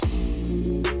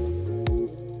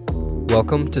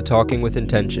Welcome to Talking with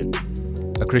Intention,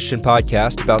 a Christian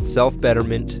podcast about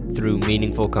self-betterment through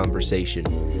meaningful conversation.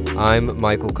 I'm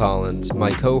Michael Collins. My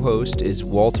co-host is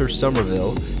Walter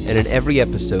Somerville, and in every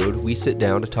episode, we sit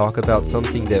down to talk about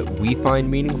something that we find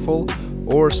meaningful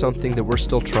or something that we're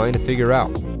still trying to figure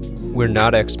out. We're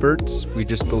not experts. We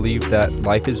just believe that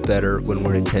life is better when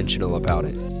we're intentional about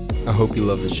it. I hope you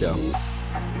love the show.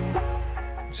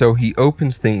 So he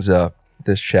opens things up,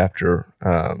 this chapter,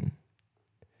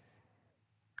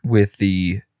 with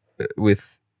the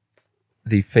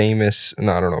famous,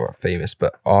 no, I don't know about famous,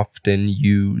 but often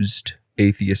used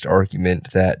atheist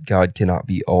argument that God cannot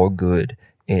be all good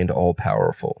and all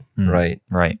powerful, right?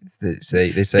 Right. They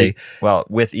say, well,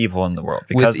 with evil in the world,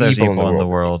 because there's evil in the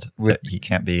world, he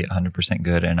can't be 100%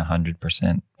 good and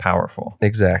 100% powerful.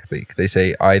 Exactly. They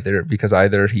say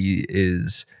either he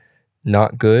is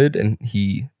not good and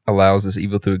he allows this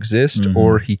evil to exist,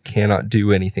 or he cannot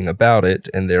do anything about it,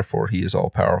 and therefore he is all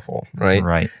powerful, right?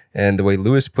 Right. And the way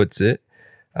Lewis puts it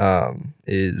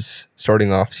is,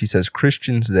 starting off, he says,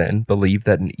 Christians then believe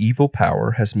that an evil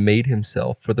power has made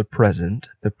himself for the present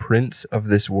the prince of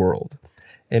this world.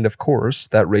 And of course,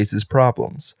 that raises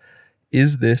problems.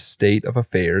 Is this state of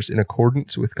affairs in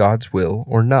accordance with God's will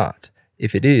or not?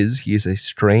 If it is, he is a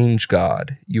strange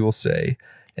God, you will say.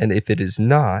 And if it is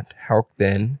not,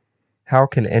 how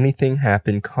can anything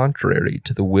happen contrary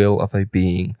to the will of a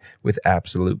being with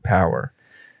absolute power?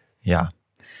 Yeah.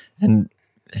 And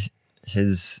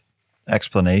his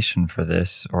explanation for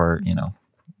this, or,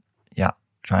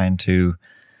 trying to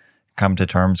come to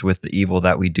terms with the evil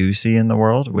that we do see in the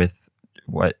world, with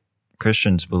what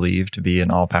Christians believe to be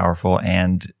an all-powerful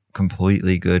and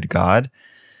completely good God,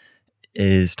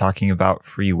 is talking about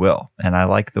free will. And I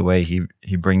like the way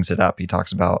he brings it up. He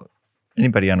talks about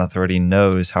anybody on authority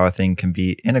knows how a thing can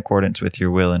be in accordance with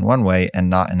your will in one way and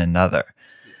not in another.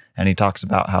 And he talks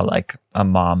about how, like, a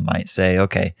mom might say,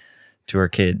 okay, to her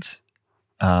kids,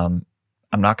 I'm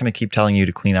not going to keep telling you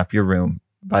to clean up your room.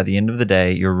 By the end of the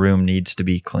day, your room needs to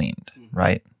be cleaned,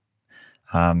 right?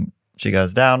 She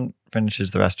goes down,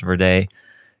 finishes the rest of her day,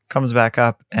 comes back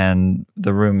up, and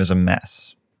the room is a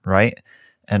mess, right?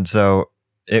 And so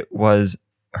it was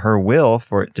her will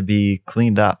for it to be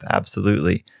cleaned up,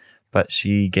 absolutely. But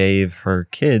she gave her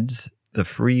kids the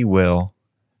free will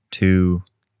to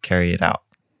carry it out,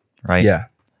 right? Yeah,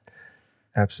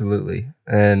 absolutely.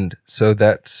 And so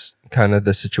that's kind of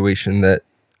the situation that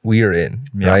we are in,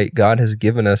 right? God has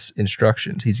given us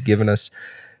instructions. He's given us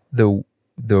the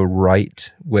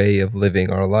right way of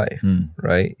living our life,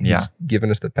 right? He's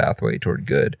given us the pathway toward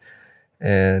good.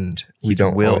 And we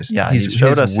don't always... Yeah, he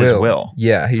showed us his will.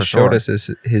 Yeah, he showed us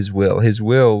his will. His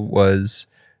will was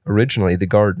originally the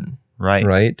garden.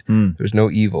 Right? There was no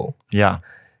evil. Yeah.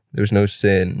 There was no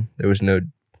sin. There was no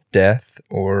death,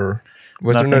 or...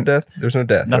 Was there no death? There's no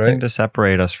death, nothing right? to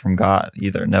separate us from God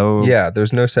either. No. Yeah,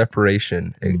 there's no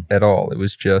separation at all. It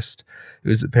was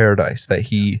the paradise that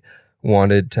he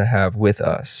wanted to have with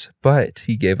us, but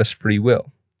he gave us free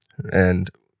will.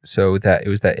 And so that it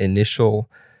was that initial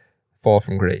fall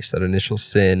from grace, that initial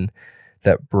sin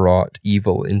that brought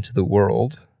evil into the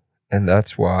world. And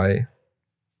that's why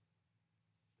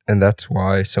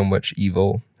so much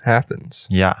evil happens.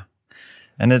 Yeah.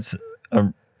 And it's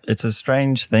a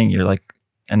strange thing. You're like,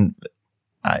 and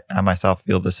I myself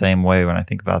feel the same way when I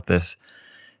think about this.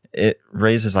 It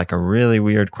raises like a really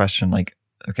weird question, like,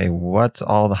 okay, what's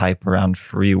all the hype around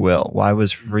free will? Why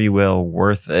was free will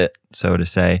worth it, so to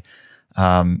say,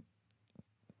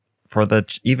 for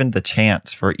even the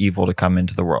chance for evil to come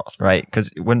into the world, right? Because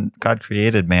when God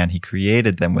created man, he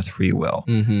created them with free will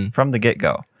from the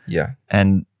get-go. Yeah.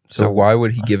 And so why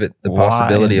would he give it the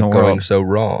possibility of going so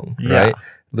wrong, right?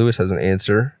 Lewis has an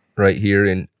answer right here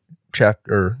in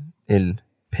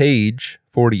page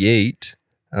 48,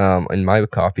 in my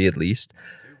copy at least.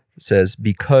 It says,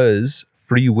 because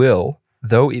free will,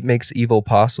 though it makes evil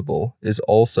possible, is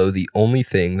also the only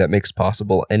thing that makes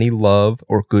possible any love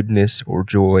or goodness or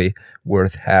joy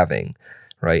worth having,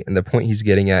 right? And the point he's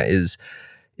getting at is,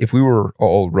 if we were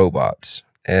all robots,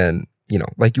 and,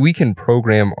 like, we can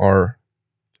program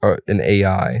an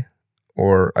AI,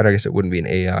 or I guess it wouldn't be an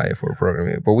AI if we're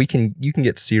programming it, but you can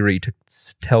get Siri to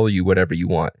tell you whatever you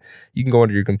want. You can go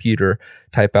onto your computer,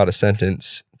 type out a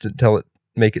sentence to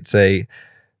make it say,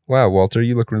 wow, Walter,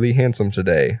 you look really handsome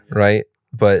today, right?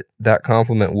 But that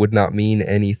compliment would not mean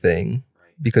anything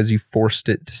because you forced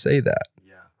it to say that,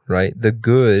 right? The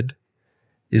good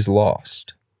is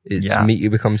lost. It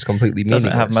becomes completely meaningless.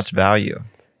 Doesn't have much value.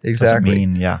 Exactly.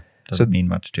 Doesn't mean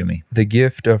much to me. The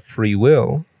gift of free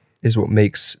will is what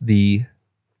makes the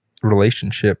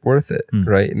relationship worth it,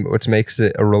 right? What makes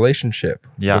it a relationship?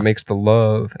 Yeah. What makes the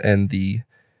love and the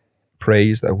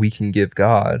praise that we can give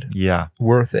God Yeah.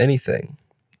 worth anything?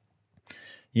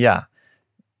 Yeah.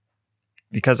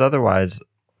 Because otherwise,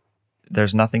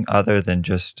 there's nothing other than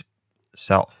just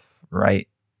self, right?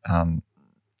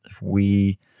 If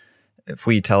we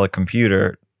tell a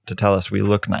computer to tell us we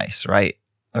look nice, right?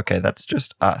 Okay, that's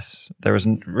just us. There was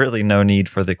really no need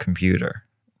for the computer,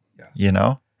 you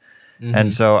know? Mhm.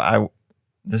 And so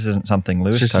this isn't something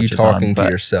Lewis It's just you touches talking on, to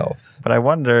but, yourself. but I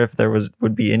wonder if there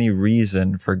would be any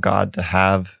reason for God to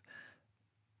have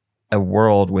a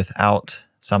world without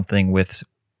something with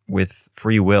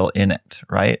free will in it,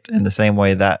 right? In the same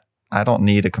way that I don't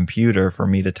need a computer for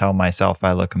me to tell myself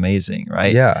I look amazing,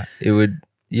 right? Yeah, it would.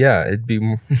 Yeah, it'd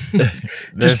be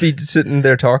just be sitting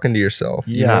there talking to yourself.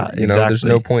 Yeah, you know, there's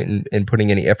no exactly. point in putting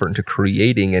any effort into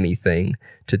creating anything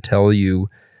to tell you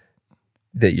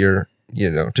that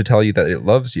to tell you that it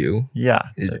loves you. Yeah,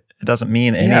 it doesn't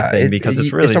mean Yeah, anything because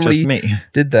it's really just me.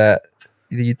 Did that,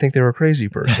 you'd think they were a crazy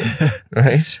person,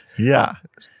 right? Yeah,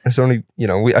 It's only,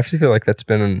 I feel like that's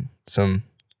been in some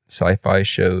sci-fi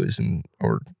shows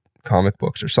or comic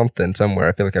books or something somewhere.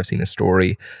 I feel like I've seen a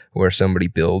story where somebody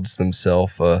builds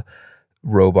themselves a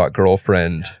robot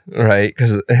girlfriend, right?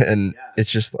 And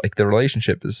it's just like the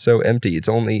relationship is so empty.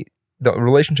 The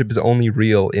relationship is only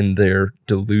real in their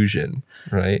delusion,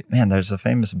 right? Man, there's a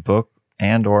famous book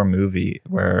and or movie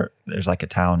where there's like a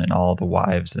town and all the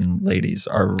wives and ladies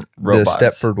are robots. The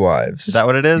Stepford Wives. Is that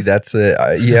what it is? That's it.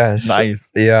 Yes. Nice.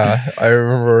 Yeah, I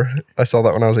remember I saw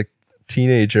that when I was a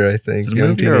teenager, I think. Is it a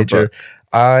movie or a book?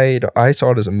 I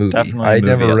saw it as a movie. Definitely a I movie,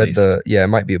 never at read least. it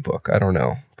might be a book. I don't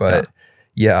know. But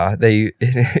yeah,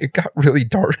 it got really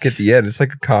dark at the end. It's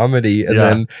like a comedy. And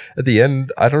then at the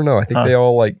end, I don't know. I think they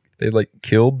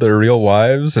killed their real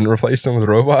wives and replaced them with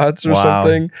robots or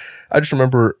something. I just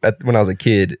remember when I was a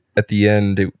kid, at the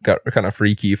end, it got kind of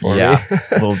freaky for me. A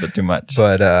little bit too much.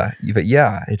 But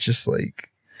yeah, it's just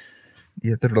like,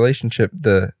 the relationship,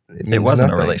 it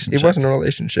wasn't a relationship. It wasn't a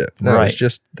relationship. No, Right. It's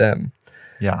just them.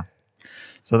 Yeah.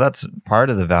 So that's part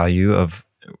of the value of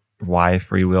why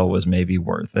free will was maybe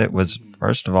worth it was,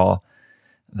 first of all,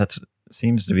 that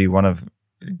seems to be one of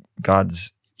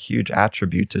God's huge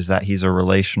attributes is that he's a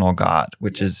relational God,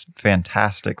 which is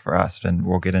fantastic for us. And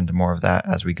we'll get into more of that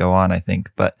as we go on, I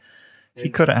think. But he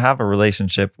couldn't have a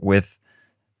relationship with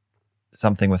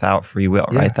something without free will,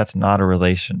 right? That's not a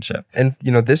relationship. And,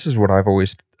 this is what I've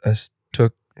always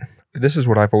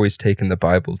taken the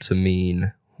Bible to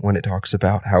mean when it talks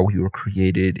about how we were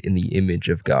created in the image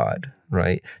of God,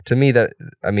 right? To me,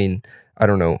 I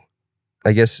don't know.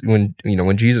 I guess when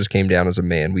Jesus came down as a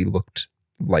man, we looked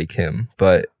like him,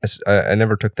 but I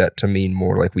never took that to mean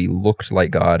more like we looked like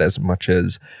God as much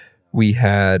as we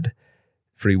had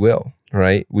free will,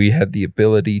 right? We had the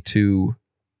ability to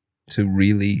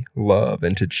really love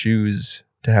and to choose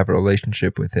to have a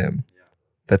relationship with him.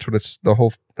 That's what that's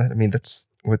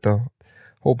what the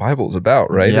whole Bible is about,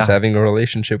 right? Is having a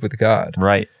relationship with God.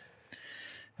 Right.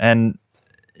 And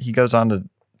he goes on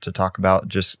to talk about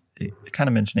just kind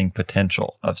of mentioning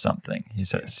potential of something. He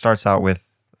starts out with,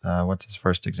 what's his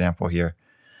first example here?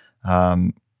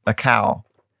 A cow.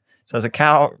 It says a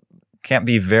cow can't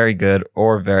be very good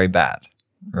or very bad,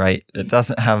 right? It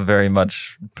doesn't have very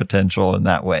much potential in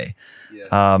that way.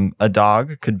 Yeah. A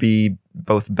dog could be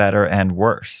both better and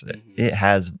worse.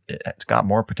 Mm-hmm. It's got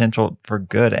more potential for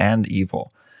good and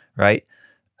evil, right?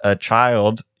 A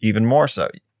child, even more so.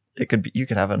 You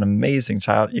could have an amazing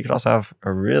child. You could also have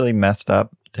a really messed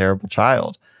up, terrible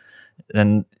child.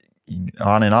 And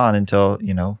on until,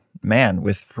 man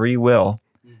with free will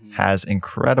has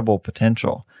incredible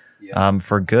potential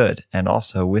for good. And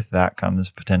also with that comes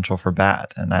potential for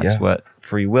bad. And that's what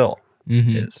free will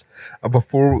is.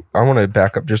 Before, I want to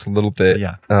back up just a little bit.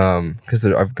 Yeah. Because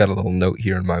I've got a little note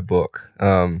here in my book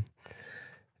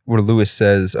where Lewis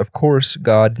says, of course,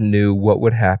 God knew what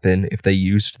would happen if they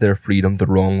used their freedom the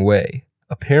wrong way.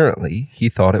 Apparently, he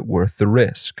thought it worth the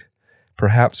risk.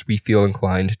 Perhaps we feel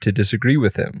inclined to disagree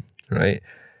with him, right?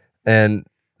 And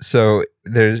so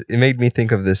it made me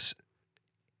think of this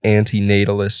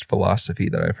antinatalist philosophy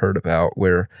that I've heard about,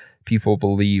 where people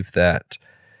believe that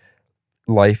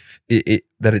life,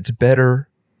 that it's better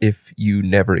if you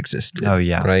never existed. Oh,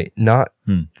 yeah. Right? Not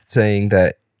saying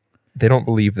that they don't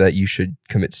believe that you should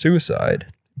commit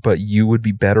suicide, but you would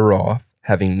be better off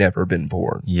having never been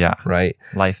born. Yeah. Right?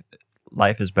 Life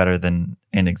is better than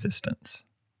inexistence.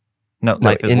 No,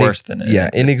 life is worse than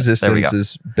inexistence. Yeah, inexistence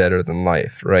is better than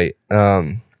life, right?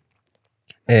 And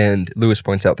Lewis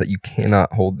points out that you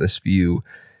cannot hold this view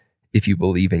if you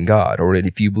believe in God, or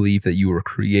if you believe that you were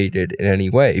created in any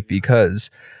way, because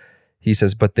He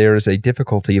says, but there is a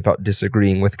difficulty about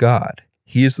disagreeing with God.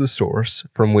 He is the source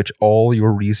from which all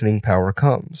your reasoning power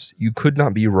comes. You could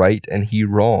not be right and he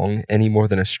wrong any more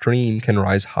than a stream can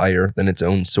rise higher than its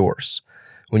own source.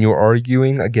 When you are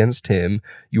arguing against him,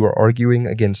 you are arguing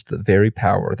against the very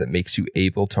power that makes you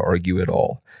able to argue at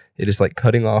all. It is like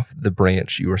cutting off the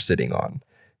branch you are sitting on,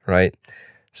 right?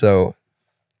 So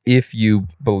if you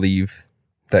believe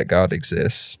that God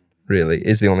exists, really,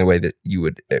 is the only way that you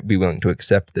would be willing to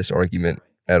accept this argument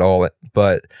at all.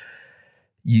 But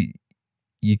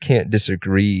you can't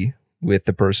disagree with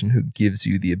the person who gives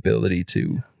you the ability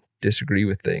to disagree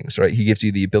with things, right? He gives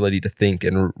you the ability to think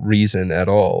and reason at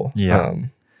all.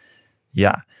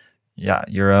 Yeah. Yeah.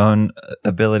 Your own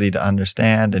ability to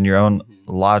understand and your own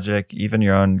logic, even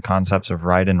your own concepts of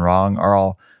right and wrong are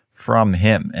all from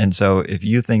him. And so if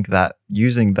you think that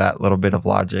using that little bit of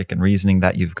logic and reasoning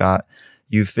that you've got,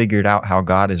 you've figured out how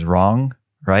God is wrong,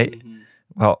 right? Mm-hmm.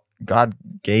 Well, God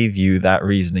gave you that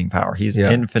reasoning power. He's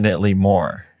infinitely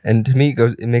more. And to me,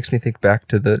 it makes me think back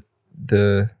to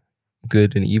the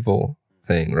good and evil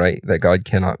thing, right? That God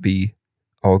cannot be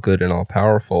all good and all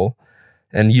powerful.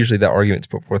 And usually that argument is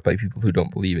put forth by people who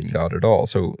don't believe in God at all.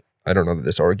 So I don't know that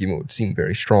this argument would seem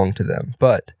very strong to them.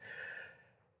 But,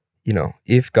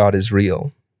 if God is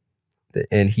real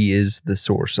and he is the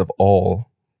source of all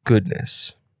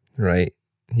goodness, right?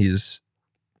 He is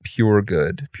pure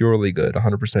good, purely good,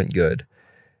 100% good.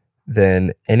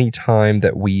 Then any time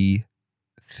that we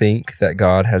think that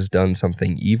God has done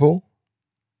something evil,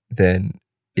 then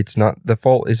it's not, the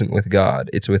fault isn't with God.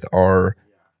 It's with our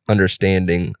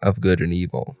understanding of good and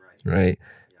evil, right?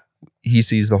 He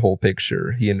sees the whole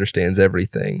picture. He understands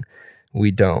everything.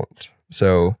 We don't.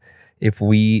 So if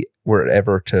we were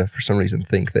ever to, for some reason,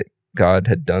 think that God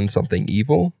had done something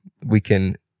evil, we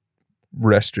can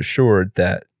rest assured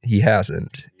that he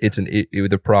hasn't.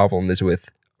 The problem is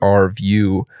with our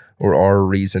view or our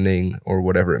reasoning or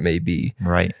whatever it may be.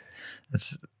 Right.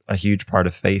 That's a huge part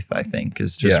of faith, I think,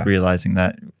 is just realizing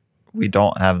that we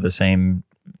don't have the same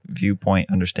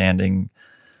viewpoint, understanding,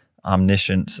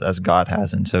 omniscience as God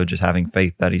has. And so just having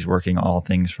faith that he's working all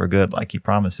things for good like he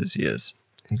promises he is.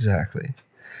 Exactly.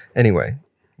 Anyway,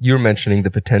 you were mentioning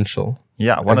the potential.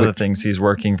 Yeah, one of the things he's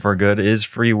working for good is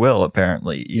free will,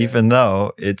 apparently, even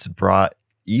though it's brought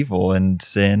evil and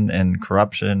sin and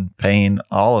corruption, pain,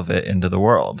 all of it into the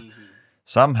world. Mm-hmm.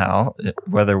 Somehow,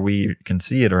 whether we can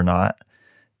see it or not,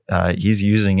 he's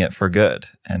using it for good.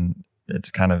 And it's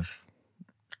kind of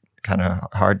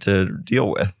hard to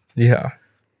deal with. Yeah.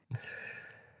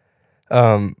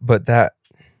 But that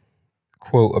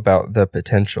quote about the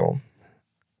potential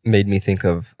made me think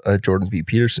of a Jordan B.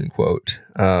 Peterson quote,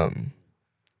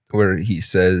 where he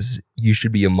says, you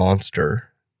should be a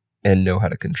monster and know how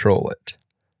to control it.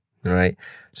 All right.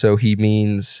 So he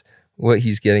means what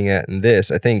he's getting at in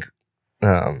this, I think,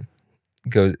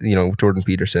 goes, Jordan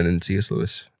Peterson and C.S.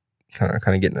 Lewis kind of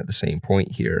getting at the same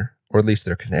point here, or at least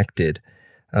they're connected,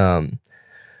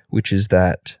 which is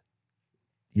that,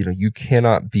 you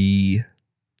cannot be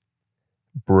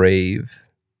brave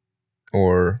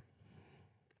or,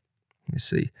 let me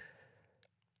see,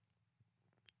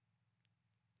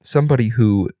 somebody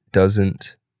who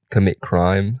doesn't commit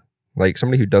crime, like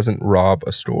somebody who doesn't rob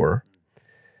a store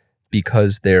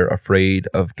because they're afraid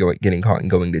of getting caught and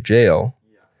going to jail,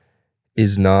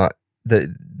 is not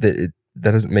that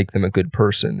doesn't make them a good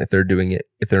person if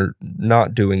they're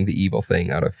not doing the evil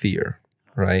thing out of fear,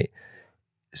 right?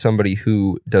 Somebody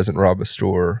who doesn't rob a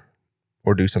store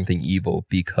or do something evil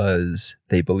because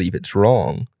they believe it's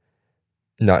wrong,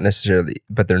 not necessarily,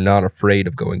 but they're not afraid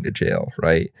of going to jail,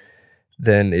 right?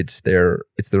 Then it's their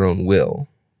own will.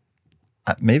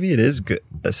 Maybe it is good,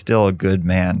 still a good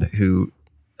man who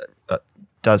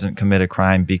doesn't commit a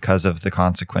crime because of the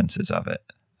consequences of it.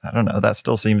 I don't know. That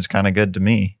still seems kind of good to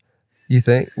me. You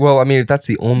think? Well, I mean, if that's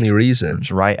the only reason.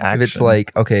 It's right action. If it's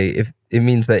like, okay, if it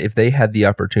means that if they had the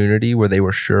opportunity where they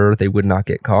were sure they would not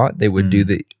get caught, they would do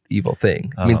the evil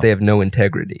thing. I mean, they have no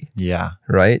integrity. Yeah.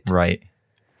 Right? Right.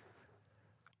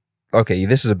 Okay,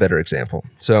 this is a better example.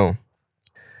 So,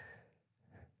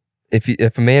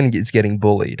 if a man is getting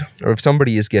bullied, or if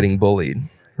somebody is getting bullied,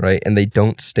 right, and they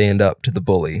don't stand up to the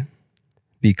bully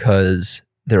because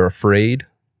they're afraid,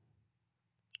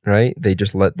 right? They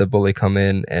just let the bully come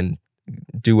in and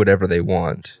do whatever they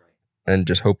want and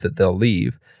just hope that they'll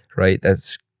leave, right?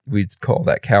 We'd call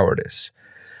that cowardice.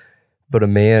 But a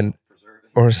man,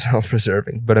 or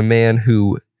self-preserving, but a man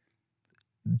who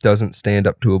doesn't stand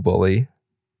up to a bully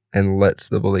and lets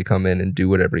the bully come in and do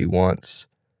whatever he wants,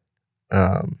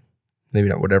 maybe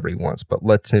not whatever he wants, but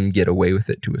lets him get away with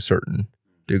it to a certain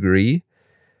degree,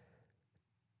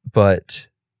 but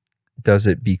does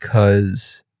it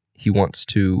because he wants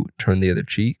to turn the other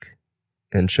cheek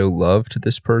and show love to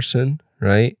this person,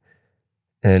 right?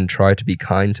 And try to be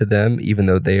kind to them, even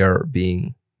though they are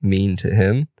being mean to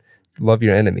him. Love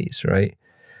your enemies, right?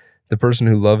 The person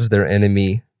who loves their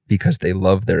enemy because they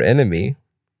love their enemy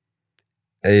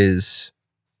is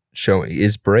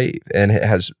brave and it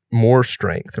has more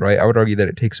strength, right? I would argue that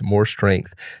it takes more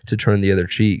strength to turn the other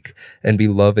cheek and be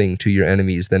loving to your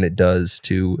enemies than it does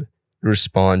to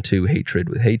respond to hatred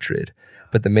with hatred.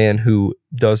 But the man who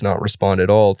does not respond at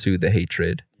all to the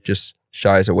hatred, just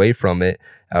shies away from it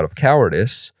out of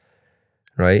cowardice,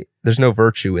 right? There's no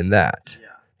virtue in that.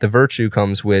 The virtue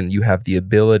comes when you have the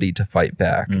ability to fight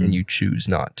back and you choose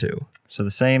not to. So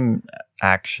the same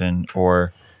action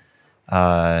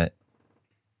the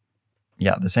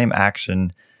same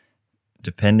action,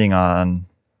 depending on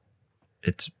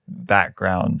its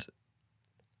background,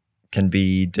 can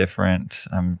be different.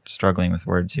 I'm struggling with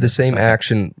words here. The same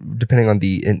action, depending on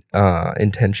the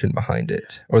intention behind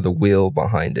it or the will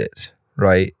behind it,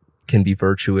 right, can be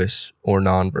virtuous or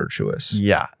non-virtuous.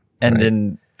 Yeah. And right?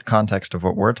 In the context of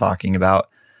what we're talking about,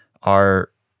 our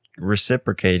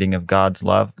reciprocating of God's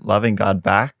love, loving God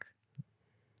back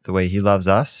the way he loves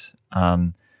us,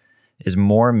 is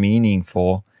more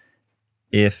meaningful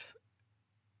if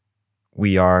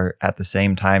we are at the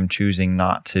same time choosing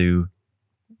not to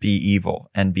be evil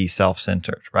and be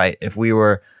self-centered, right? If we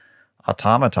were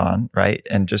automaton, right,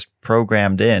 and just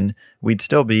programmed in, we'd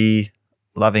still be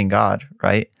loving God,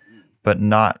 right? But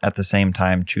not at the same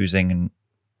time choosing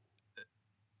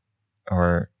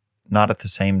or not at the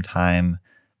same time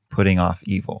putting off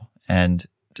evil and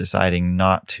deciding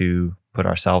not to put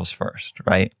ourselves first,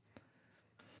 right?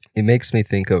 It makes me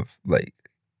think of like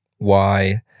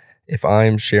why if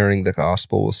I'm sharing the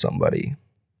gospel with somebody,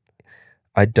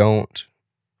 I don't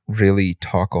really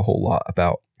talk a whole lot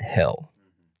about hell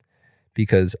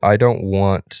because I don't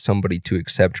want somebody to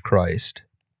accept Christ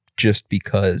just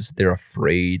because they're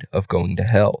afraid of going to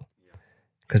hell.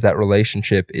 Because that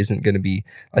relationship isn't going to be,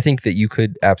 I think that you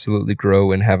could absolutely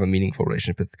grow and have a meaningful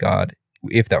relationship with God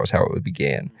if that was how it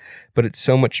began. But it's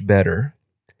so much better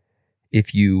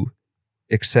if you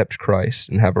accept Christ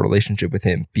and have a relationship with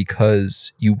him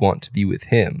because you want to be with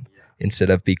him instead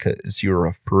of because you're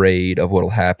afraid of what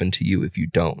will happen to you if you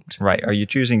don't. Right. Are you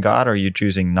choosing God or are you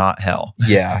choosing not hell?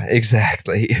 Yeah,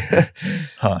 exactly.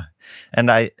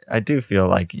 And I do feel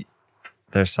like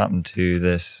there's something to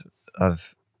this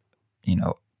of,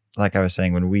 like I was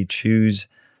saying, when we choose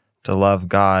to love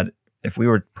God, if we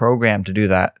were programmed to do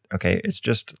that, okay, it's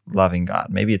just loving God.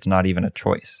 Maybe it's not even a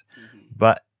choice.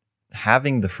 But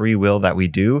having the free will that we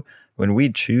do, when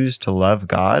we choose to love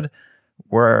God,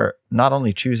 we're not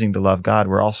only choosing to love God,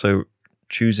 we're also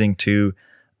choosing to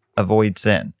avoid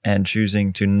sin and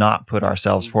choosing to not put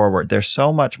ourselves forward. There's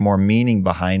so much more meaning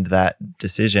behind that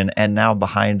decision and now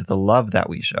behind the love that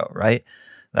we show, right?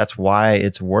 That's why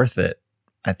it's worth it,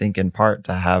 I think, in part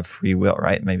to have free will,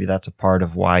 right? Maybe that's a part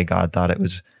of why God thought it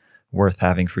was worth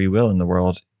having free will in the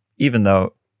world, even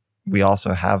though we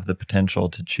also have the potential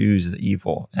to choose the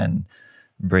evil and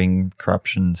bring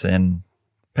corruption, sin,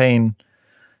 pain,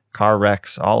 car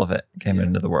wrecks, all of it came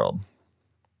into the world.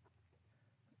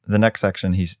 The next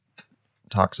section, he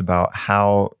talks about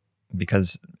how,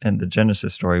 because in the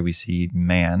Genesis story, we see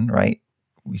man, right?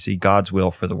 We see God's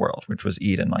will for the world, which was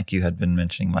Eden, like you had been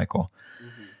mentioning, Michael.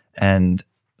 And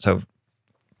so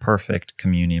perfect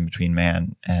communion between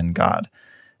man and God.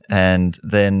 And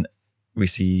then we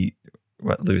see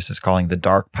what Lewis is calling the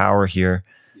dark power here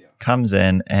comes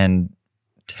in and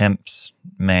tempts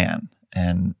man,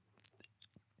 and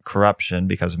corruption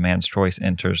because of man's choice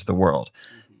enters the world.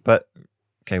 But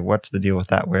okay, what's the deal with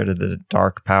that? Where did the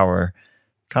dark power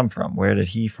come from? Where did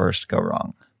he first go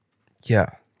wrong? Yeah,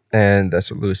 and that's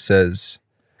what Lewis says.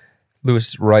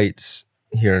 Lewis writes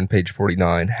here on page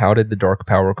 49, how did the dark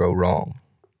power go wrong?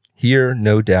 Here,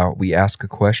 no doubt, we ask a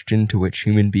question to which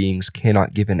human beings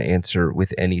cannot give an answer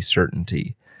with any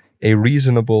certainty. A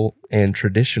reasonable and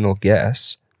traditional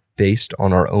guess, based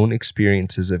on our own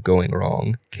experiences of going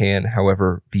wrong, can,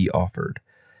 however, be offered.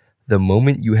 The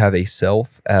moment you have a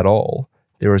self at all,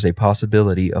 there is a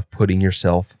possibility of putting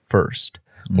yourself first,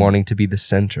 wanting to be the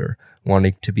center,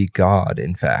 wanting to be God,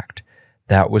 in fact.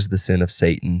 That was the sin of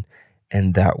Satan,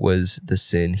 and that was the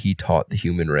sin he taught the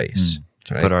human race.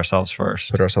 To right? put ourselves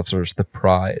first. Put ourselves first, the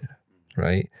pride,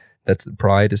 right?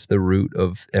 Pride is the root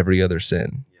of every other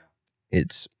sin.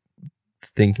 It's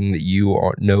thinking that you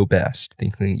know best,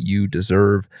 thinking that you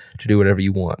deserve to do whatever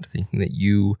you want, thinking that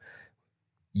you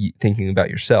thinking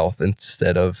about yourself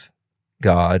instead of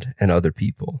God and other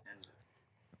people.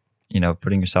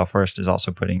 putting yourself first is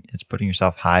also putting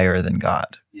yourself higher than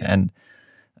God. And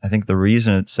I think the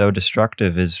reason it's so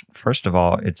destructive is, first of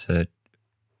all, it's a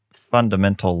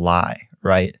fundamental lie,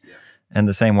 right? In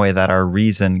the same way that our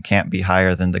reason can't be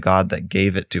higher than the God that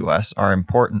gave it to us, our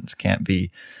importance can't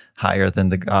be higher than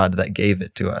the God that gave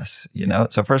it to us,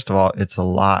 So first of all, it's a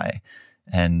lie.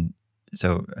 And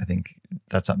so I think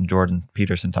that's something Jordan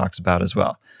Peterson talks about as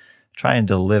well. Trying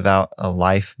to live out a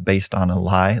life based on a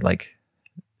lie, like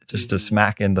just a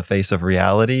smack in the face of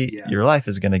reality, your life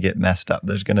is going to get messed up.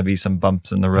 There's going to be some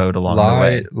bumps in the road along the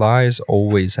way. Lies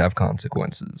always have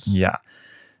consequences. Yeah.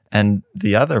 And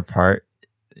the other part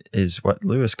is what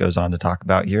Lewis goes on to talk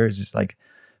about here is just like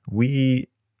he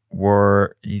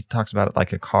talks about it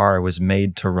like a car was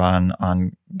made to run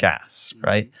on gas,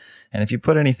 right? And if you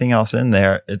put anything else in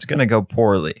there, it's going to go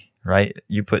poorly, right?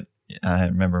 I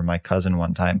remember my cousin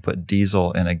one time put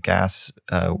diesel in a gas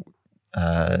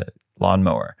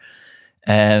lawnmower,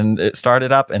 and it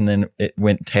started up and then it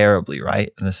went terribly,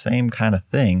 right? And the same kind of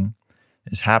thing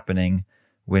is happening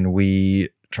when we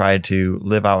try to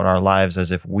live out our lives as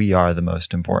if we are the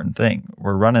most important thing.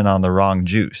 We're running on the wrong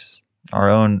juice. Our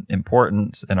own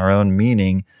importance and our own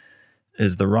meaning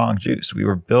is the wrong juice. We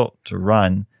were built to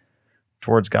run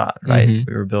towards God, right?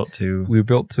 Mm-hmm. We were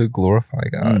built to glorify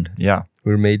God. Yeah.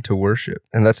 We were made to worship.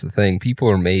 And that's the thing. People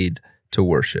are made to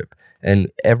worship.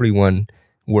 And everyone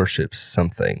worships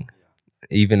something,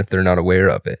 even if they're not aware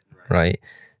of it, right?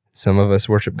 Some of us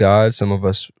worship God. Some of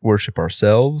us worship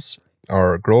ourselves,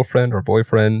 our girlfriend, our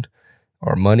boyfriend,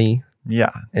 our money.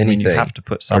 Yeah. Anything. You have to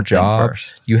put something our job,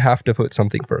 first. You have to put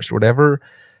something first. Whatever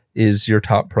is your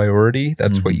top priority,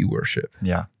 that's what you worship.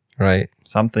 Yeah. Right?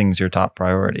 Something's your top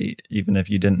priority. Even if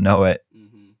you didn't know it,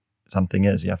 something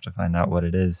is. You have to find out what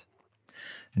it is.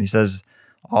 And he says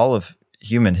all of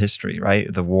human history,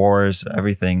 right? The wars,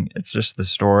 everything. It's just the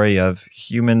story of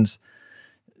humans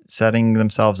setting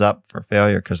themselves up for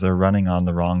failure because they're running on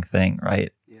the wrong thing,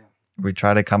 right? Yeah. We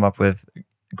try to come up with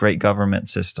great government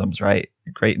systems, right?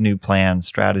 Great new plans,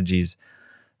 strategies,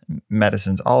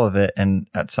 medicines, all of it. And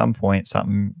at some point,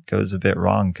 something goes a bit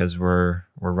wrong because we're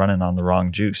running on the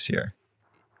wrong juice here.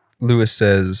 Lewis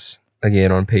says,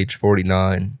 again on page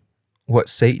 49, what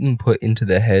Satan put into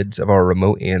the heads of our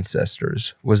remote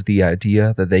ancestors was the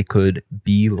idea that they could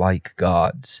be like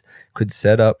gods, could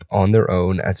set up on their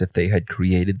own as if they had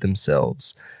created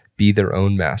themselves, be their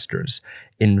own masters,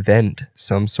 invent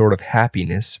some sort of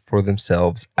happiness for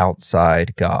themselves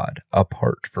outside God,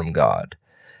 apart from God.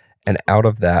 And out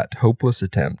of that hopeless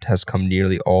attempt has come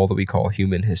nearly all that we call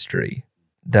human history.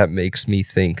 That makes me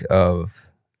think of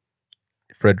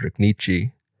Friedrich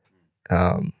Nietzsche.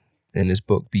 In his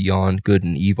book Beyond Good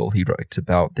and Evil, he writes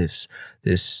about this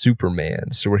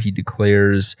Superman, so where he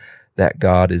declares that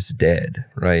God is dead,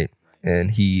 right?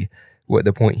 And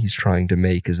the point he's trying to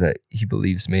make is that he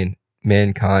believes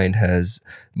mankind has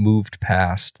moved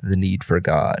past the need for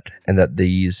God, and that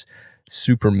these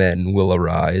supermen will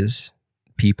arise,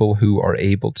 people who are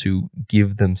able to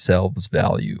give themselves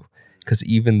value. Because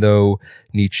even though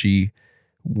Nietzsche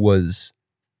was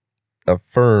a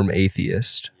firm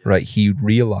atheist, right? He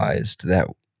realized that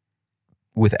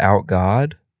without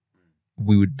God,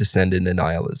 we would descend into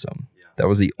nihilism. That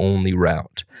was the only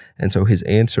route. And so his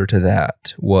answer to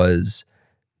that was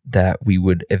that we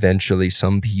would eventually,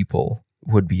 some people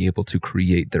would be able to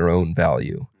create their own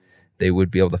value. They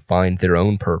would be able to find their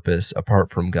own purpose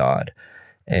apart from God.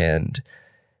 And,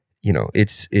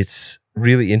 it's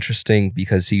really interesting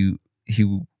because he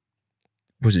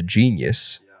was a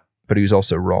genius, but he was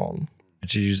also wrong.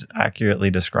 She's accurately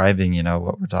describing,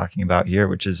 what we're talking about here,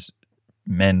 which is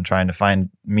men trying to find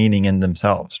meaning in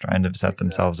themselves, trying to set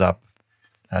themselves up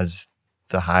as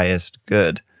the highest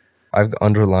good. I've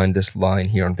underlined this line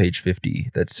here on page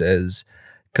 50 that says,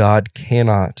 God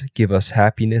cannot give us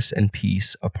happiness and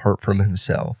peace apart from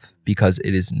himself because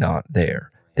it is not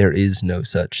there. There is no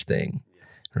such thing,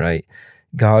 right?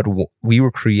 We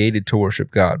were created to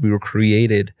worship God. We were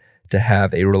created to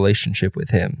have a relationship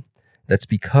with him. That's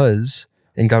because,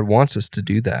 and God wants us to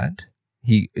do that.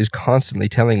 He is constantly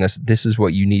telling us this is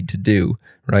what you need to do,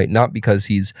 right? Not because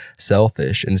he's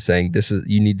selfish and saying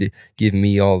you need to give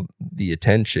me all the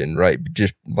attention, right?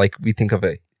 Just like we think of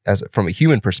it as from a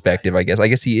human perspective, I guess. I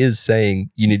guess he is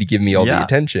saying you need to give me all the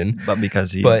attention, but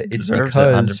because he deserves it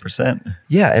 100%.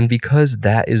 Yeah, and because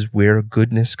that is where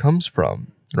goodness comes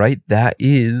from. Right? That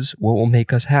is what will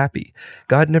make us happy.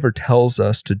 God never tells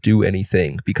us to do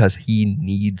anything because he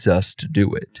needs us to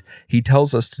do it. He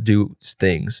tells us to do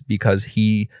things because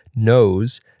he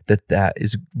knows that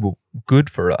is good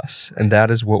for us. And that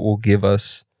is what will give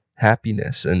us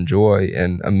happiness and joy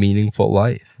and a meaningful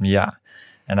life. Yeah.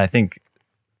 And I think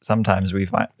sometimes we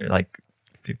find like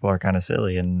people are kind of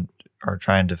silly and are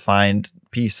trying to find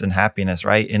peace and happiness,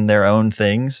 right, in their own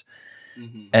things.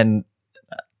 And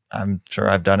I'm sure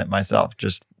I've done it myself,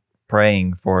 just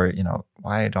praying for,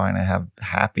 why don't I have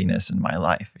happiness in my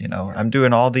life? I'm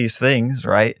doing all these things,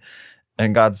 right?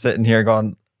 And God's sitting here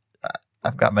going,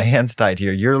 I've got my hands tied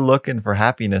here. You're looking for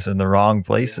happiness in the wrong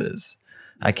places.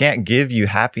 I can't give you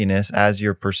happiness as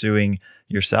you're pursuing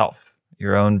yourself,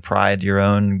 your own pride, your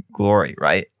own glory,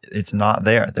 right? It's not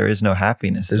there. There is no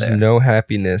happiness There's there. no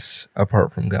happiness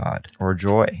apart from God. Or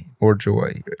joy. Or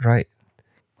joy, right.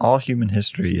 All human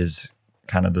history is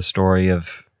kind of the story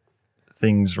of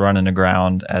things running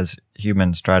aground as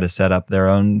humans try to set up their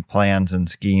own plans and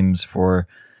schemes for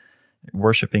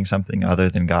worshiping something other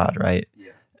than God, right?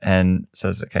 Yeah. And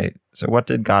says, okay, so what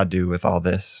did God do with all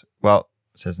this? Well,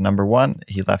 it says, number one,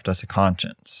 he left us a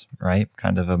conscience, right?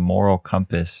 Kind of a moral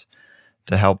compass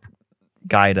to help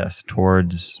guide us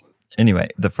towards, anyway,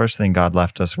 the first thing God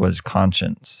left us was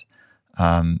conscience,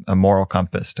 a moral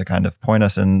compass to kind of point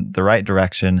us in the right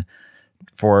direction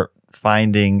for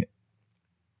finding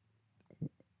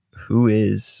who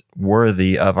is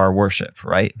worthy of our worship,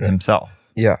 right? Yeah. Himself.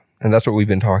 Yeah. And that's what we've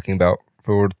been talking about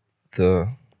for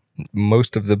the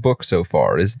most of the book so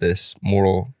far, is this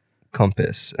moral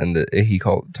compass. And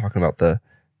talking about the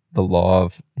law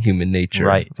of human nature,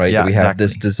 right? Yeah, that we have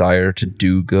this desire to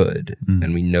do good,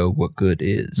 and we know what good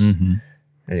is.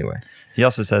 Anyway. He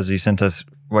also says he sent us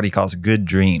what he calls good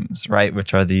dreams, right?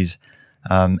 Which are these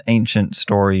ancient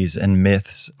stories and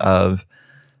myths of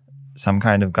some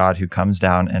kind of God who comes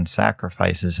down and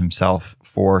sacrifices himself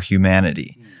for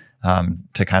humanity,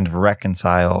 to kind of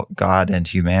reconcile God and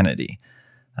humanity.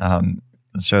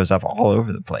 It shows up all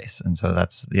over the place. And so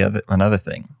that's another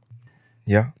thing.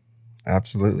 Yeah,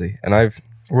 absolutely. And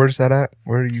where's that at?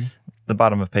 Where are you? The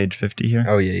bottom of page 50 here.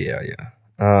 Oh, yeah.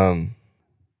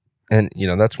 And,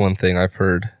 that's one thing I've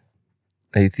heard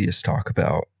atheists talk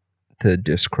about, to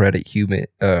discredit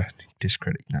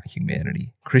not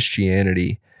humanity,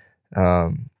 Christianity,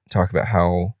 talk about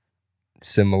how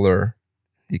similar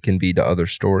it can be to other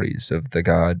stories of the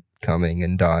God coming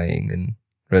and dying and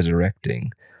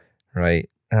resurrecting, right?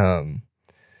 And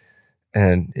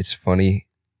it's funny,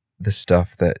 the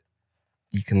stuff that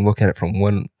you can look at it from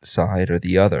one side or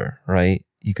the other, right?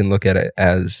 You can look at it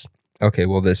as, okay,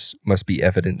 well, this must be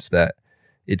evidence that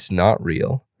it's not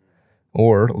real.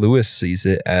 Or Lewis sees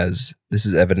it as, this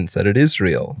is evidence that it is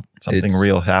real. Something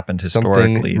real happened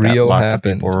historically that lots of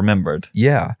people remembered.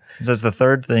 Yeah. It says the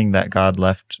third thing that God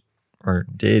left or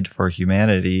did for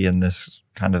humanity in this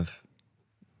kind of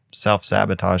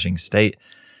self-sabotaging state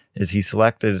is he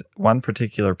selected one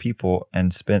particular people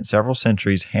and spent several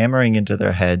centuries hammering into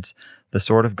their heads the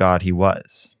sort of God he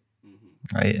was.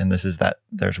 Right? And this is that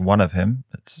there's one of him.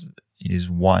 He's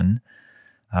one.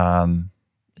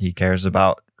 He cares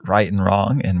about right and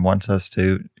wrong and wants us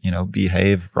to,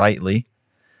 behave rightly.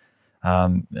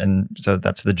 And so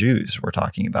that's the Jews we're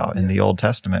talking about. In the Old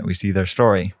Testament, we see their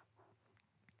story.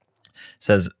 It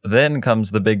says, then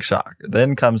comes the big shock.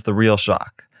 Then comes the real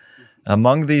shock.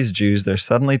 Among these Jews, there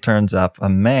suddenly turns up a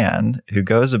man who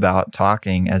goes about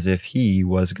talking as if he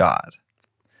was God.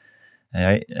 All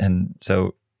right? And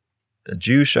so a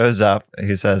Jew shows up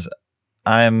who says,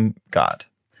 I'm God.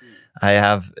 I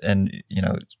have, and,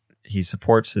 he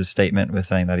supports his statement with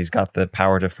saying that he's got the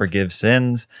power to forgive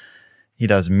sins. He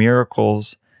does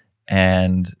miracles.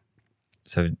 And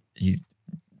so he's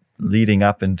leading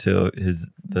up into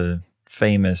the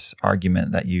famous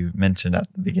argument that you mentioned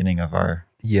at the beginning of our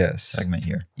segment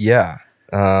here. Yeah.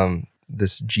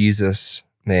 This Jesus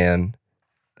man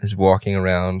is walking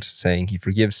around saying he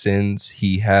forgives sins.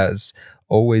 He has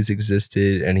always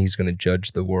existed and he's going to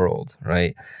judge the world,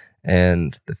 right?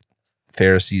 And the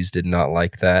Pharisees did not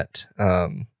like that.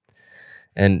 And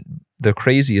the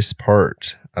craziest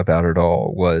part about it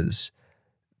all was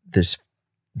this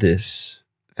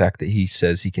fact that he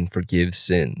says he can forgive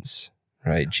sins,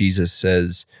 right? Jesus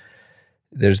says,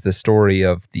 there's the story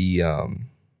of is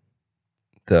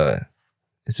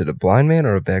it a blind man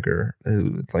or a beggar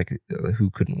who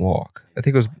couldn't walk? I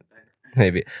think it was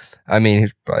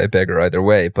he's probably a beggar either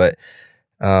way, but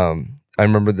I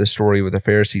remember the story where the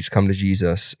Pharisees come to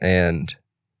Jesus and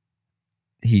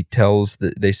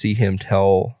they see him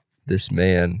tell this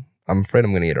man, I'm afraid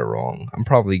I'm going to get it wrong. I'm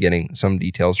probably getting some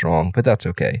details wrong, but that's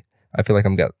okay. I feel like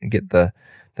I'm going to get the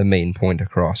main point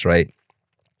across, right?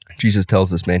 Jesus tells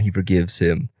this man he forgives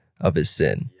him of his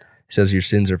sin. He says, your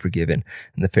sins are forgiven.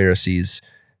 And the Pharisees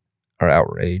are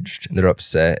outraged and they're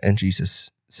upset. And Jesus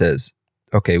says,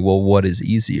 okay, well, what is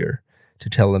easier? To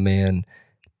tell a man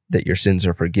that your sins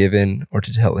are forgiven or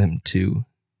to tell him to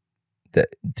that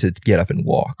to get up and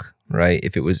walk, right?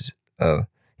 If it was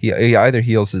he either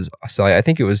heals his sight. I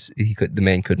think it was the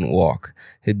man couldn't walk.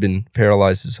 He'd been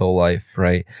paralyzed his whole life,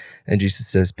 right? And Jesus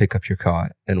says, pick up your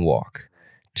cot and walk,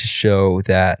 to show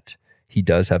that he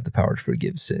does have the power to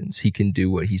forgive sins. He can do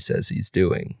what he says he's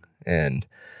doing. And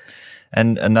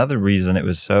another reason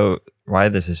why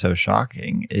this is so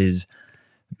shocking is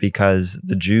because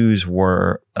the Jews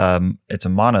were, it's a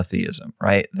monotheism,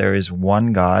 right? There is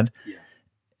one God. Yeah.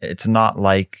 It's not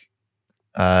like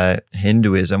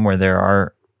Hinduism, where there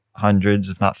are hundreds,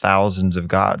 if not thousands, of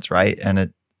gods, right?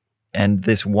 And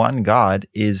this one God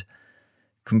is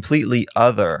completely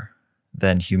other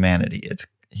than humanity.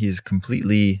 He's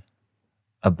completely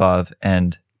above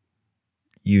and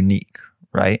unique,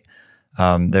 right?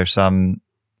 There's some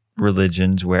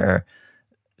religions where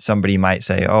somebody might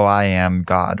say, oh, I am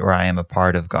God, or I am a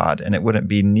part of God. And it wouldn't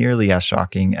be nearly as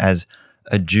shocking as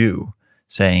a Jew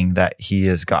saying that he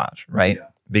is God, right? Yeah.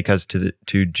 Because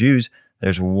to Jews,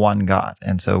 there's one God.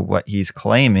 And so what he's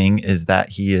claiming is that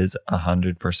he is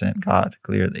 100% God,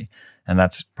 clearly. And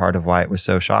that's part of why it was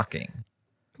so shocking.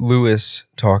 Lewis,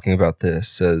 talking about this,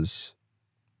 says,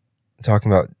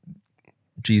 talking about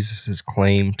Jesus'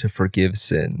 claim to forgive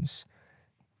sins,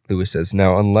 Lewis says,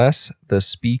 now, unless the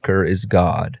speaker is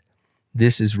God,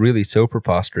 this is really so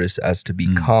preposterous as to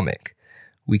be comic.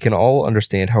 We can all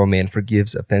understand how a man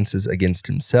forgives offenses against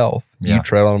himself. Yeah. You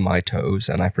tread on my toes,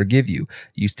 and I forgive you.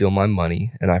 You steal my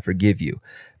money, and I forgive you.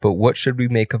 But what should we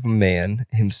make of a man,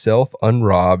 himself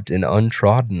unrobbed and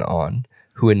untrodden on,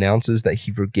 who announces that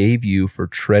he forgave you for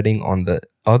treading on the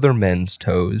other men's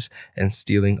toes and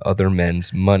stealing other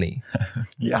men's money?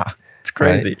 Yeah, it's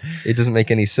crazy. Right? It doesn't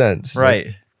make any sense.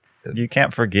 Right. You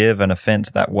can't forgive an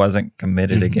offense that wasn't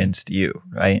committed against you,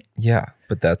 right? Yeah,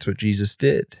 but that's what Jesus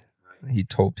did. He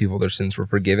told people their sins were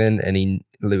forgiven, and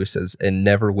Lewis says, and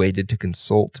never waited to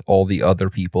consult all the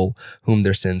other people whom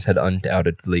their sins had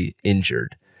undoubtedly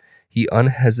injured. He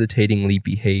unhesitatingly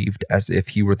behaved as if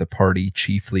he were the party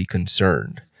chiefly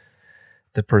concerned,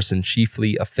 the person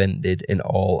chiefly offended in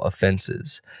all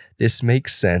offenses. This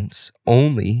makes sense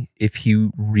only if he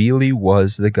really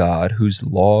was the God whose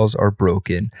laws are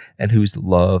broken and whose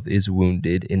love is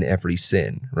wounded in every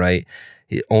sin, right?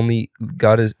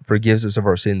 God forgives us of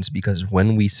our sins because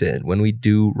when we sin, when we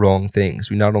do wrong things,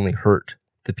 we not only hurt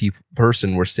the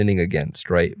person we're sinning against,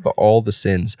 right? But all the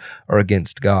sins are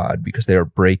against God because they are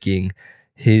breaking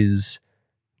his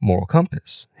moral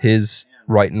compass, his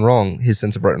right and wrong, his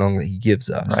sense of right and wrong that he gives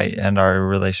us. Right, and our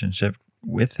relationship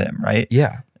with him, right?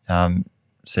 Yeah.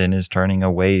 Sin is turning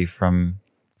away from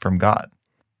God.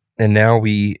 And now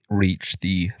we reach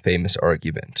the famous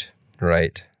argument,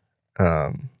 right?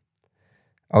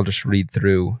 I'll just read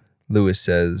through. Lewis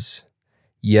says,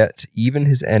 yet even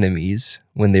his enemies,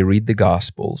 when they read the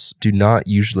Gospels, do not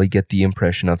usually get the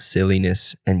impression of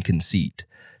silliness and conceit.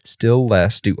 Still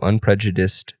less do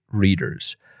unprejudiced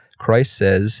readers. Christ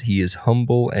says he is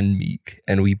humble and meek,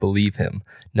 and we believe him,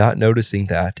 not noticing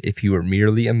that, if he were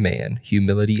merely a man,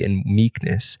 humility and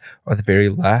meekness are the very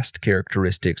last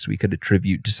characteristics we could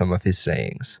attribute to some of his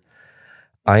sayings.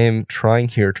 I am trying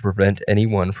here to prevent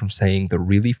anyone from saying the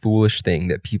really foolish thing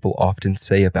that people often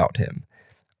say about him,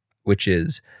 which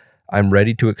is, I'm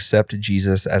ready to accept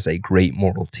Jesus as a great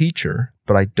moral teacher,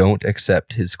 but I don't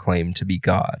accept his claim to be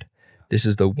God. This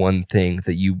is the one thing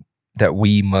that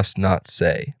we must not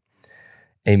say.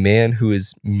 A man who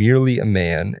is merely a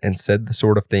man and said the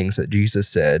sort of things that Jesus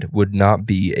said would not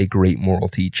be a great moral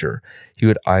teacher. He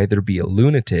would either be a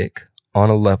lunatic on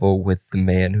a level with the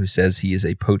man who says he is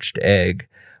a poached egg,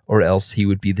 or else he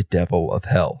would be the devil of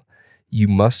hell. You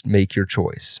must make your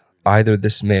choice. Either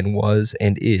this man was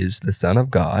and is the Son of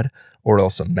God, or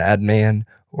else a madman,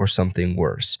 or something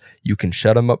worse. You can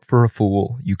shut him up for a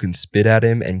fool, you can spit at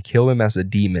him and kill him as a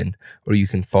demon, or you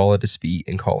can fall at his feet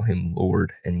and call him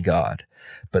Lord and God.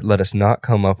 But let us not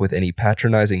come up with any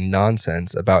patronizing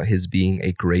nonsense about his being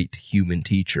a great human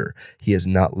teacher. He has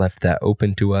not left that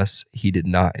open to us. He did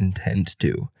not intend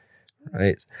to.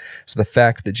 Right? So the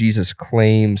fact that Jesus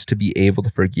claims to be able to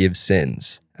forgive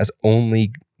sins, as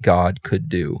only God could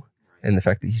do, and the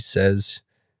fact that he says,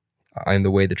 I am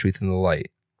the way, the truth, and the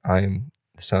light. I am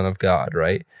the Son of God,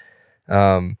 right?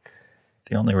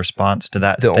 The only response to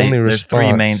that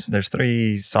there's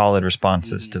three solid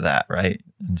responses to that, right?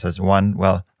 And says one,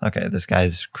 well, okay, this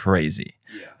guy's crazy.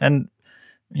 Yeah. And,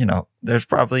 there's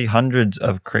probably hundreds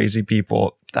of crazy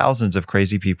people, thousands of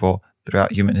crazy people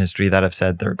throughout human history that have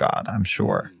said they're God, I'm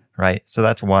sure, right? So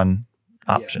that's one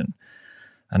option.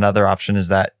 Yeah. Another option is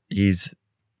that he's,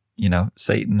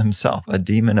 Satan himself, a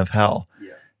demon of hell,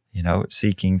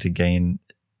 seeking to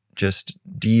just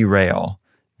derail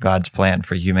God's plan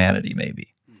for humanity,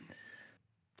 maybe.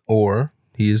 Or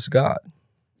he is God.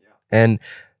 And,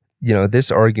 this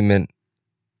argument,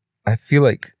 I feel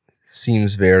like,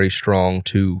 seems very strong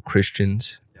to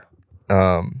Christians.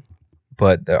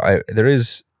 But there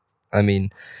is,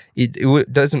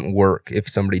 it doesn't work if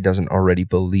somebody doesn't already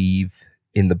believe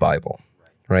in the Bible,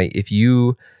 right? If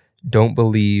you don't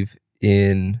believe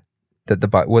in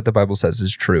that what the Bible says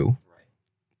is true,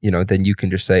 then you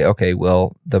can just say, okay,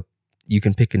 well, you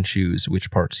can pick and choose which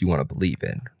parts you want to believe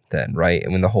in then, right?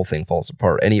 And when the whole thing falls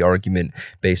apart, any argument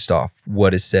based off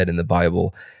what is said in the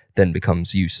Bible then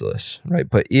becomes useless, right?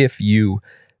 But if you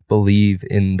believe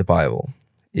in the Bible,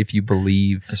 if you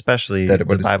believe, especially that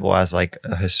the Bible as like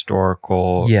a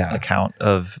historical account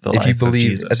of the life if you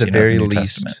believe of Jesus, at the very New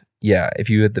least, Testament. if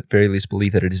you at the very least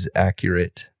believe that it is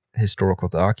accurate historical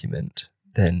document,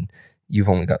 then you've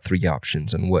only got 3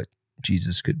 options on what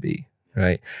Jesus could be,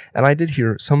 right? And I did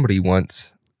hear somebody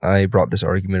once, I brought this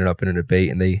argument up in a debate,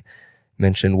 and they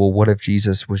mentioned, well, what if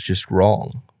Jesus was just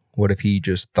wrong? What if he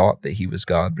just thought that he was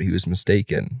God, but he was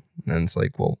mistaken? And it's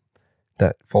like, well,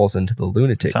 that falls into the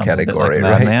lunatic category,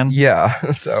 like right? Man.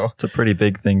 Yeah. So it's a pretty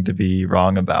big thing to be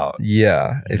wrong about.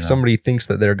 Yeah. If somebody thinks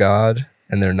that they're God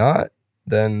and they're not,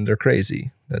 then they're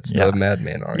crazy. That's the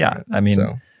madman argument. Yeah. I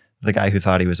mean, the guy who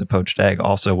thought he was a poached egg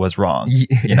also was wrong.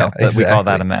 But we call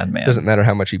that a madman. Doesn't matter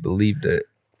how much he believed it.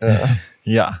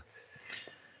 Yeah.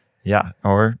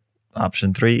 Or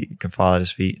option 3, you can fall at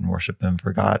his feet and worship him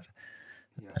for God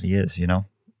that he is,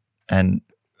 And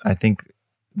I think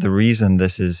the reason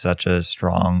this is such a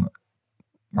strong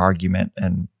argument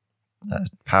and a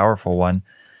powerful one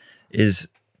is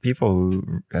people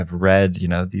who have read,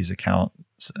 these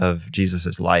accounts of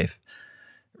Jesus's life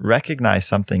recognize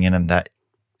something in him that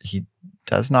he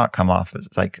does not come off as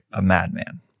like a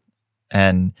madman.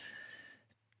 And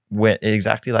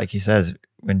exactly like he says,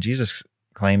 when Jesus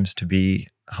claims to be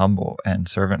humble and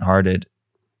servant-hearted,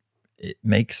 it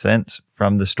makes sense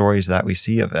from the stories that we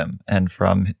see of him and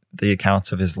from the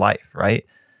accounts of his life, right?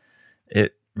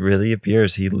 It really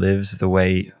appears he lives the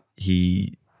way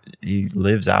he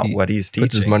lives out what he's teaching.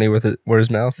 Puts his money where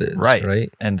his mouth is,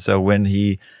 right? And so when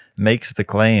he makes the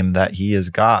claim that he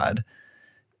is God,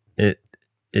 it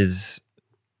is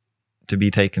to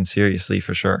be taken seriously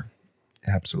for sure.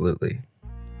 Absolutely.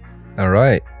 All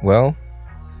right. Well,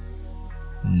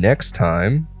 next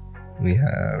time we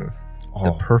have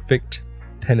The Perfect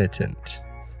Penitent,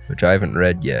 which I haven't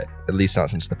read yet, at least not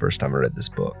since the first time I read this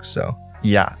book. So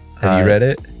yeah. Have you read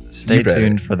it? Stay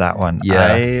tuned for that one. Yeah.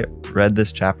 I read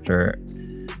this chapter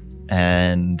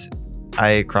and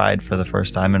I cried for the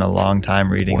first time in a long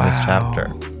time reading this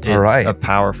chapter. It's a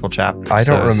powerful chapter. I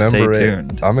don't remember stay it.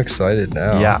 Tuned. I'm excited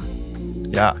now.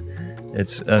 Yeah.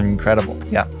 It's incredible.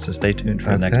 Yeah. So stay tuned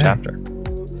for the next chapter.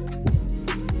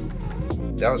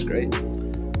 That was great.